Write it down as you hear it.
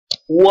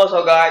What's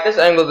up, guys? This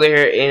Angles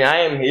here, and I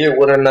am here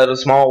with another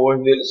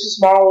Smallworlds video. This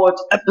is Smallworlds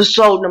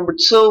episode number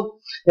 2,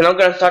 and I'm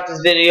gonna start this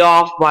video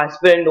off by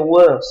spinning the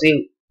wheel and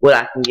see what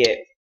I can get.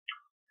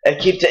 And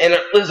keep the inner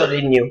lizard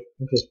in you.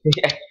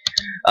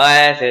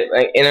 That's it.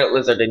 Like, inner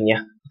lizard in you.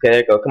 Okay, there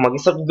you go. Come on,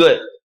 get something good.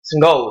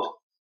 Some gold.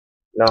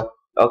 No.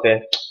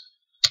 Okay.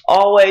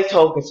 Always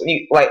tokens.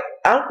 Like,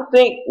 I don't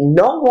think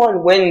no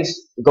one wins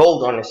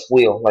gold on this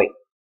wheel. Like,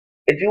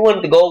 if you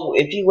win the gold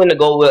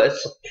wheel,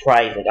 it's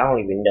surprising. I don't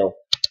even know.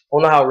 I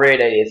don't know how rare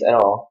that is at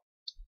all.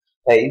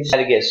 Like, you just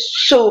gotta get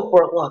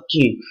super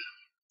lucky.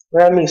 You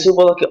know what I mean?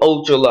 Super lucky,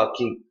 ultra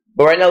lucky.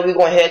 But right now, we're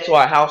gonna head to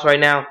our house right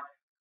now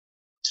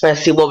and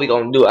see what we're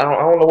gonna do. I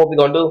don't know what we're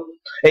gonna do.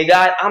 Hey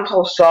guys, I'm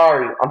so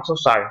sorry. I'm so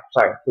sorry.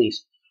 Sorry,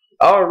 please.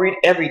 I'll read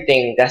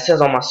everything that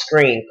says on my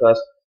screen,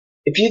 because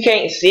if you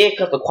can't see it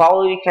because the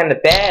quality kind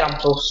of bad,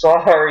 I'm so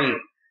sorry.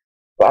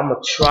 But I'm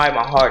gonna try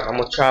my hardest. I'm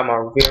gonna try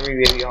my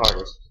very, very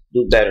hardest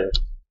to do better.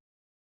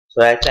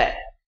 So that's that.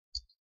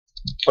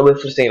 I'll wait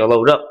for this thing to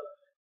load up.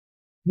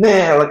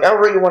 Man, like, I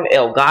really want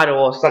Elgato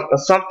or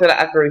something that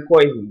I can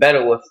record even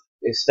better with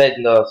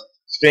instead of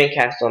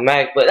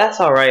Screencast-O-Matic, but that's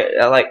alright.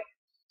 I like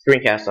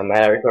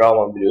Screencast-O-Matic. I record all I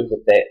want to do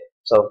with that.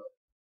 So,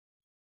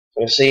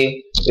 you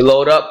see, we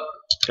load up.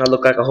 I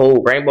look like a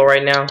whole rainbow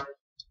right now.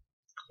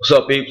 What's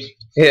up, peeps?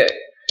 Yeah.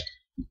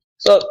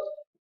 So,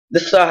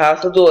 this is our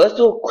house. Let's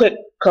do a quick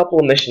couple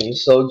of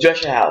missions. So,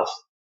 dress your house.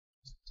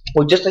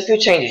 With just a few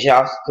changes, your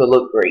house could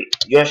look great.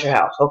 Dress your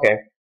house. Okay.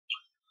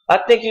 I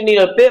think you need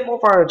a bit more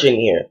furniture in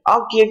here.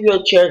 I'll give you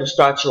a chair to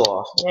start you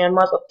off. Man,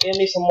 mother, give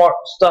me some more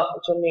stuff.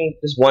 What you mean?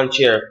 Just one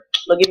chair.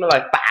 Look, give me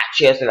like 5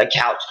 chairs and a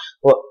couch.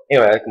 Well,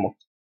 anyway, come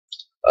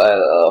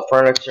on.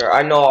 Furniture.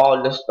 I know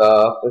all this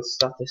stuff. This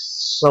stuff is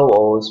so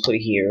old. Let's put it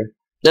here.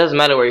 Doesn't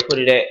matter where you put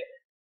it at.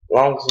 As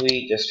long as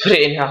we just put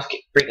it in house,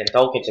 get freaking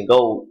tokens and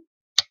gold.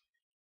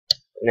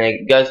 And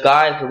then, guys,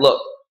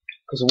 look.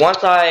 Because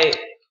once I'm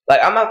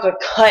about to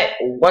cut.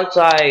 Once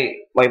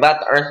about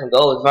to earn some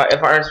gold.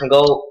 If I earn some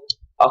gold,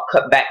 I'll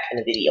cut back in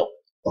the video.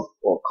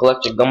 Or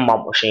collect your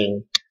gumball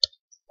machine.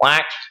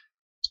 What?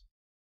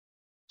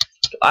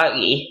 There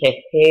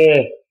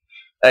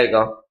you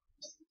go.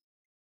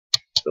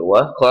 The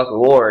what? Collect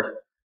reward.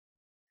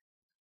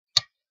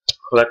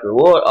 Collect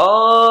reward.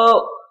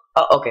 Oh,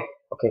 okay.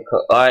 Okay.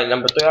 Alright,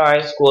 number 3.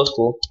 Alright, it's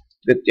cool.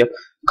 Good deal.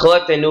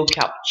 Collect a new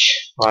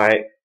couch.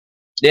 Alright.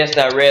 There's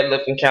that red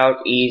lifting couch.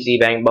 Easy.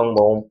 Bang, boom,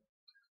 boom.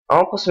 I'm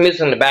gonna put some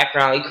music in the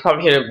background. You can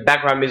probably hear the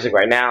background music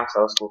right now,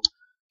 so it's cool.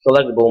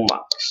 Select the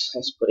boombox.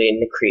 Let's put it in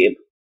the crib.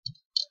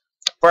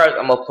 First,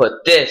 I'm gonna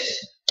put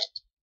this.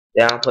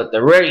 Then I'll put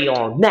the radio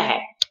on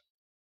that.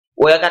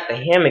 Well, I got the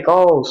hammock.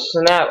 Oh,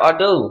 snap. I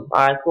do.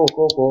 Alright,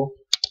 cool.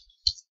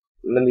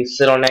 Let me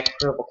sit on that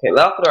crib. Okay,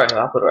 I'll put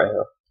it right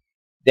here.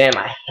 Damn,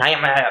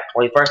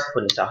 wait, first I'll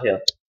put this out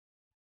here.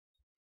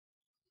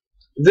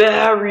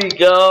 There we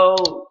go.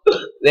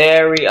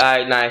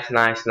 Alright, nice.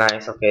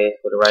 Okay,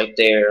 put it right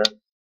there.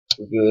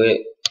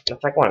 Good. In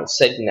fact, I want to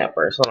sit in that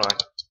first. Hold on.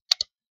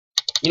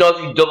 You know,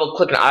 if you double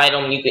click an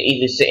item, you can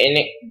easily sit in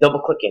it. Double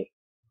clicking.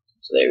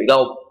 So there we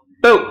go.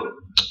 Boom.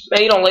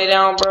 Man, you don't lay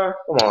down, bro.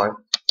 Come on.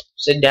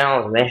 Sit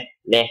down, man.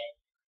 Nah.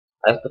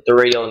 Let's put the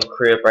radio in the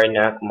crib right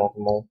now. Come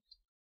on.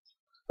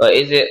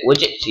 Is it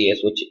widgets?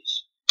 Yes,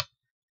 widgets.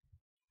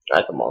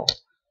 Alright, come on.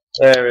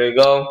 There we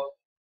go.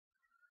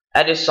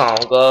 Add this song.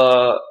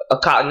 A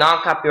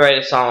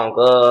non-copyrighted song.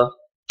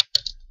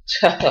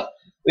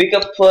 We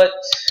could put.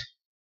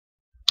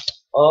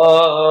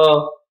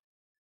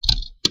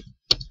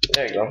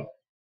 There you go.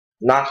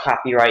 Not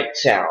copyright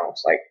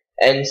sounds like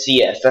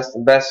NCS. That's the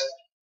best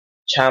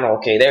channel.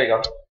 Okay, there you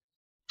go.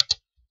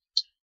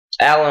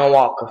 Alan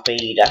Walker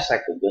Fade. That's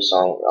like a good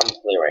song. I'm gonna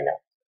play it right now.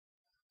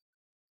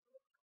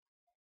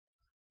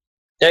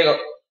 There you go.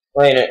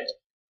 Playing it.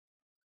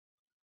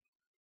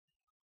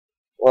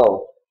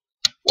 Whoa.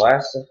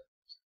 What's the?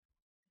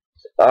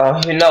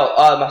 No.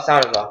 My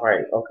sound is off.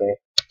 Right. Okay.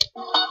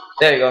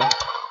 There you go.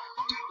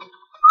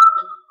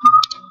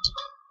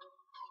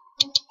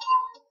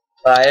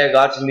 Alright, there you go.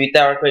 I'll just mute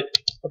that real quick.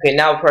 Okay,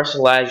 now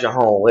personalize your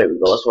home. There we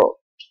go. Let's roll.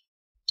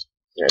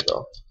 There you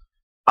go.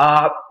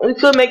 We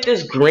could make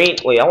this green.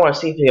 Wait, I want to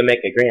see if we can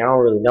make it green. I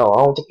don't really know. I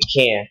don't think we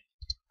can.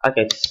 I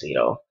can see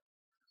though.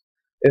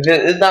 If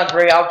it's not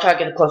green, I'll try to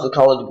get the closest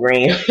color to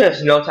green.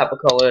 There's no type of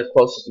color that's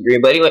closest to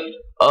green. But anyway,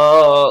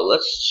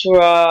 let's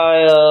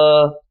try.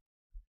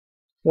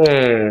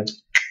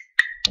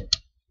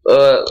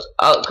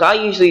 I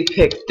usually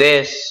pick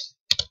this.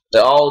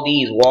 All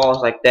these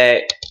walls like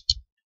that.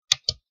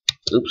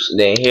 Oops,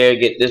 then here,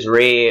 get this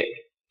red.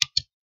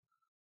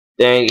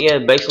 Then, yeah,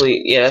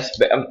 basically, yeah,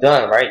 I'm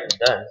done, right? I'm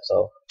done,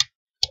 so.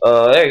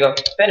 There you go,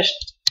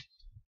 finished.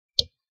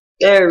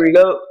 There we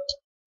go.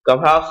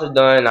 Come house is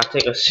done. I'll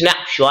take a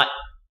snapshot.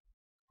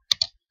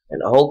 And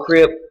the whole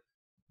crib.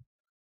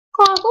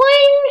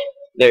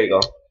 There you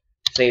go.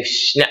 Save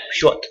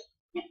snapshot.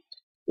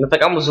 In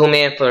fact, I'm gonna zoom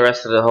in for the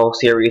rest of the whole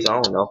series. I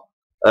don't know.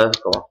 Let's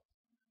go.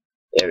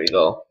 There we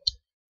go.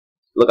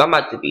 Look, I'm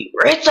about to be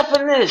rich up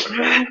in this,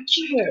 man.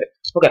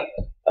 Okay.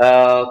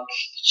 Uh,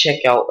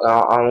 check out.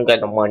 I don't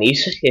got no money.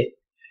 Shop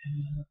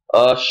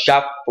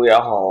for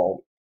your home.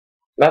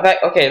 Matter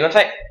of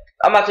fact,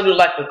 I'm about to do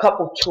like a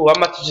couple tours.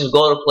 I'm about to just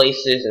go to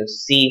places and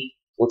see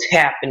what's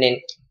happening.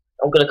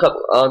 I'm gonna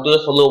do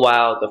this for a little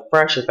while. The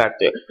friendship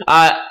factor.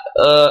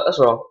 That's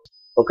wrong.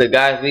 Okay,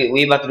 guys,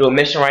 we about to do a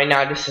mission right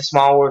now. This is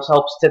Smallworlds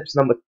Helps Tips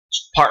number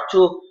part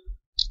 2.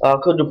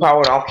 Could do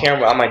power off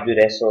camera. I might do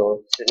that.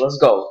 So let's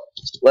go.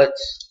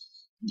 Let's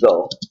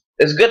go.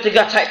 It's good to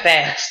go type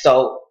fast,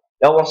 so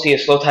y'all won't see a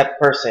slow type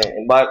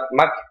person. But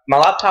my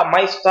laptop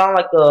might sound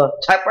like a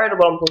typewriter,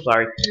 but I'm so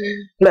sorry.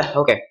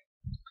 Okay.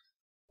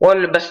 One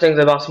of the best things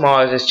about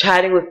Smallworlds is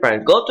chatting with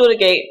friends. Go through the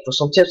gate for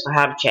some tips on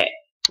how to chat.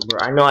 Bro,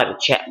 I know how to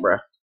chat, bro.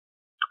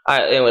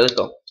 Alright, anyway, let's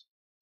go.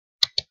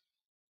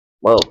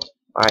 Whoa.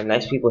 Alright,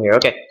 nice people here.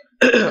 Okay.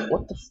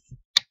 What the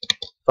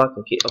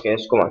fucking kid? Okay,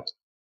 let's go on.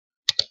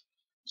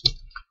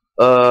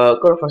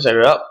 Go to first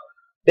area up.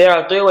 There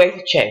are 3 ways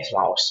to chat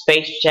Smallworlds: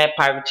 space chat,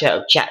 private chat,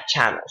 or chat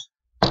channels.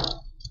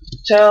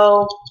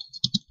 Tell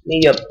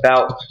me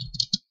about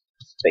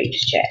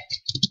space chat.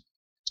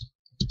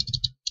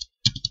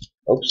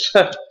 Oops.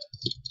 Chat.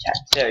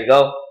 There you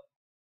go.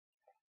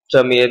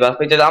 Tell me about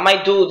space chat. I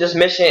might do this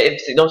mission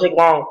if it don't take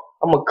long.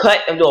 I'm gonna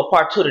cut and do a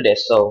part 2 to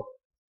this. So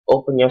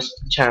open your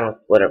channel,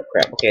 whatever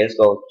crap. Okay, let's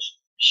go.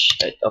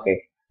 Shit.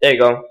 Okay, there you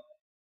go.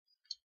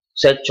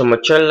 Set your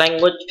mature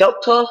language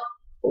filter.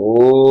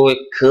 Oh, it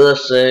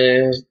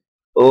cursing.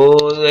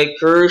 Oh, it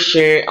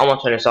cursing. I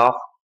want to turn this off.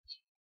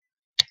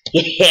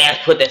 Yeah,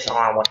 put this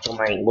on. What's your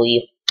mind, will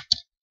you?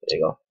 There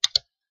you go.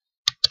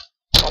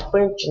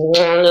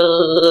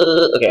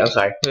 Okay, I'm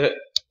sorry.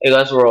 Hey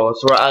guys, roll.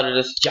 Let's roll out of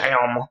this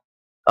jam.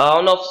 I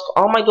don't know if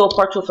I might do a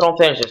part 2 if I don't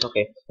finish this.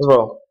 Okay, let's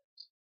roll.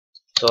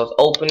 So let's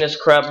open this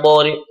crap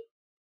body.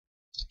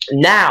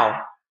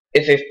 Now,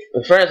 if a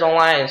friend is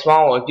online in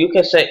Smallworlds, you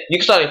can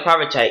start a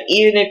private chat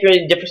even if you're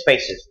in different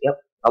spaces. Yep,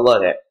 I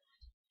love that.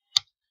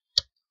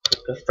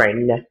 Click a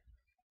friend.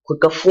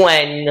 Click a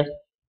friend.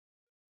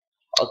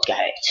 Oh,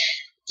 got it.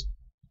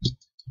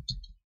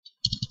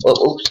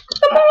 Oh, oops.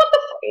 Come on, what the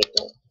fuck?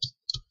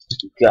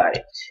 Got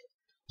it.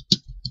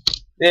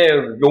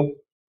 There we go.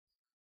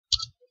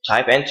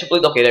 Type enter,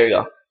 please. Okay, there we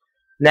go.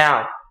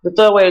 Now, the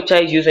third way to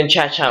chat is using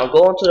chat channel.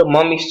 Go into the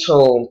mummy's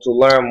tomb to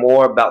learn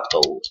more about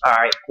those.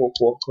 Alright, cool.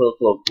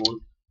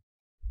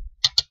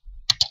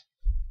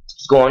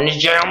 Let's go on this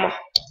jam.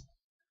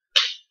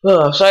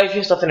 Sorry if you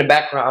hear stuff in the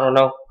background, I don't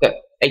know. Okay.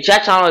 A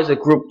chat channel is a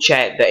group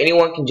chat that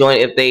anyone can join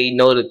if they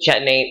know the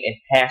chat name and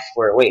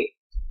password. Wait,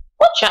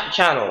 what chat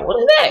channel? What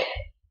is that?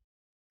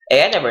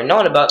 Hey, I never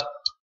known about.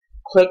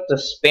 Click the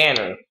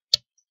spanner.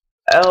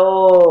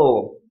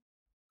 Oh,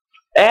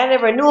 I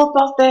never knew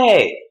about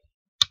that.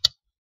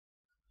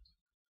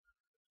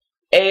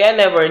 Hey, I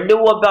never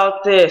knew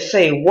about this.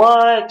 Say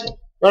what?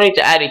 No need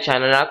to add a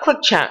channel now.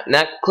 Click chat.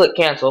 Now click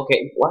cancel.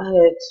 Okay,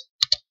 what?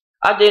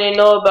 I didn't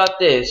know about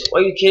this.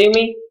 Are you kidding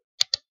me?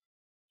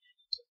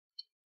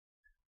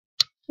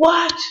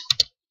 What?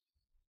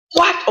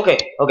 What? Okay.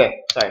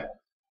 Sorry.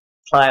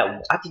 I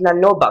did not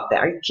know about that.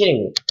 Are you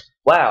kidding me?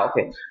 Wow.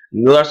 Okay.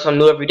 You learn something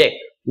new every day.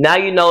 Now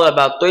you know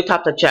about 3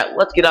 types of chat.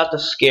 Let's get out the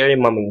scary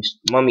mummy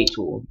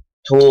tool.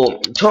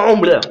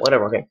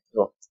 Whatever. Okay.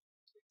 Go.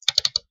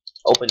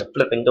 Open the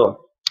flipping door.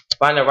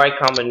 Find the right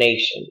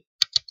combination.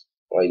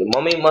 Wait, the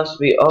mummy must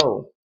be.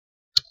 Oh.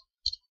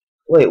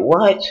 Wait,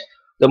 what?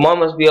 The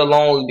mummy must be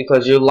alone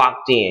because you're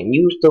locked in.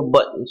 Use the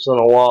buttons on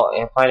the wall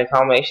and find a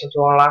combination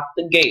to unlock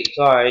the gates.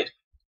 Alright.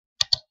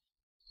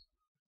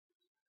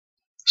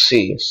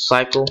 See.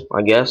 Cycle,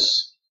 I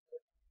guess.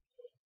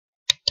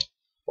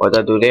 What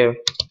did I do there?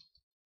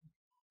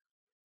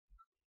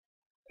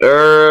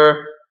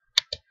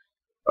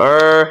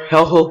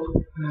 Help.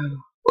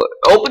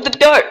 Open the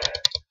door.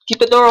 Keep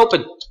the door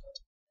open.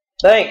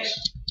 Thanks.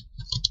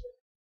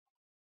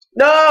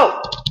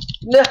 No.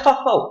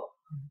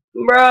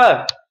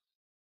 Bruh.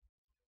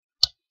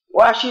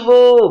 Why she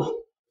move?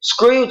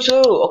 Screw you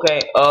too. Okay,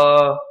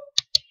 I'll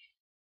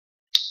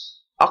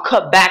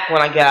cut back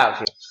when I get out of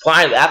here.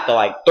 Finally, after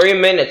like 3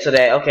 minutes of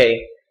that,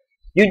 okay.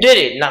 You did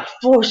it. Now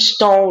force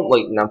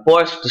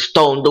the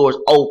stone doors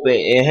open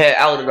and head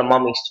out of the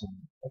mummy's tomb.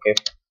 Okay.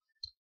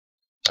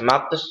 I'm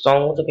out the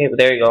stone. Okay, but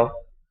there you go.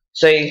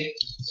 Say,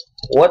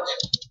 what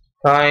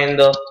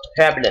kind of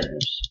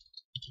problems?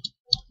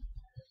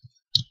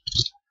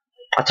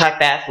 I type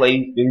fast,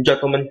 ladies and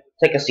gentlemen.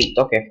 Take a seat.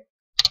 Okay.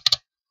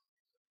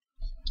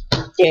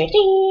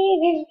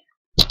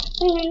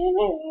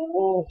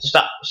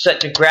 Stop. Set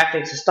the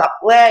graphics to stop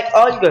lag.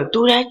 Oh, you gotta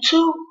do that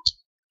too?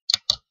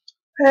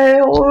 Hey,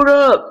 hold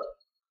up.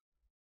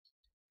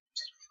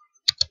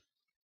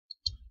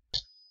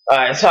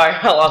 Alright, sorry,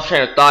 I lost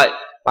train of thought.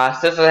 My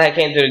sister had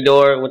came to the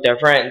door with their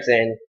friends,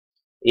 and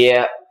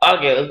yeah.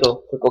 Okay, let's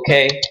go. Click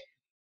OK.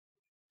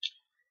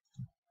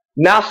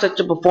 Now set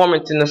your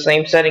performance in the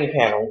same setting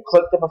panel.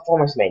 Click the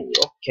performance menu.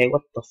 Okay,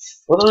 what the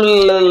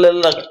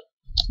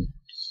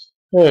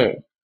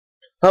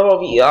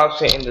However, the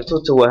option in the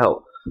tutorial will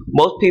help.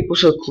 Most people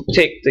should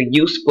take the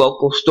use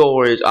local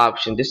storage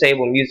option.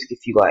 Disable music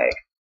if you like.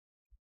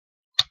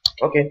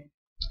 Okay.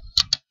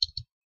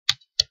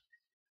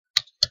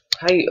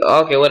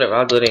 Okay, whatever.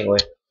 I'll do it anyway.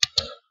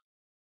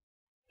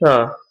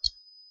 Huh.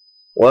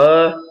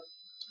 What?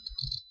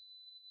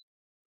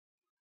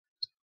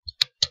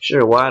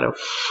 Sure, why the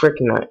frick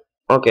not?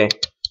 Okay.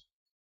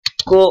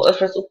 Cool, let's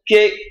press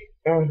OK.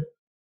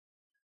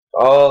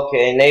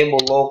 Okay, enable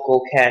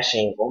local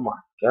caching. Oh my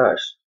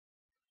gosh.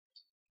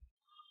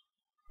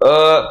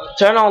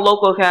 Turn on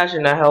local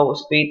caching to help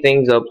speed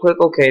things up. Click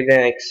OK,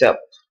 then accept.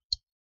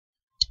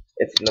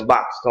 If in the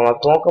box come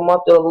up, don't come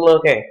up, do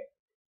okay.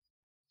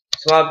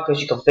 It's not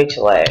because you can fix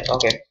lag.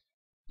 Okay.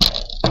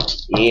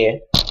 Yeah.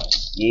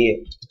 Yeah.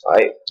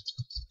 Alright.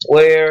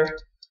 Where?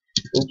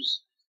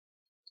 Oops.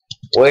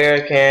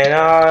 Where can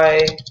I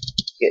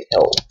get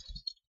help?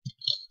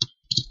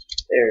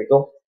 There we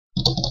go.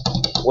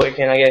 Where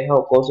can I get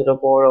help? Go to the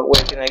portal.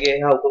 Where can I get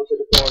help? Go to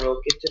the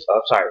portal. Get to.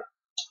 Oh, sorry.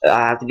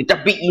 I have to get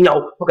the beat. You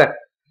know. Okay.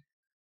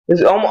 This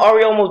is are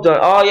we almost done?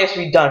 Oh yes,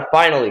 we done.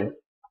 Finally.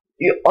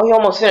 You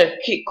almost finished.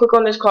 Click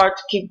on this card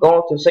to keep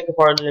going to the second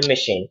part of the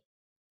mission.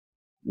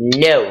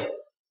 No.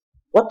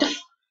 What the?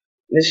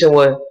 Mission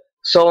was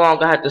so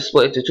long I had to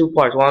split into two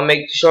parts. Want to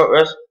make the short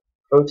rest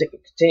or to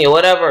continue?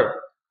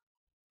 Whatever.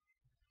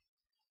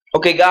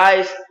 Okay,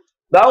 guys.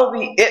 That will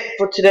be it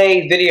for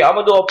today's video. I'm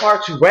gonna do a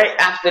part 2 right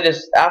after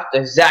this.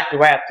 Exactly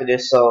right after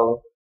this.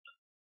 So,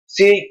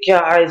 see you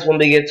guys when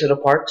we get to the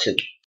part 2.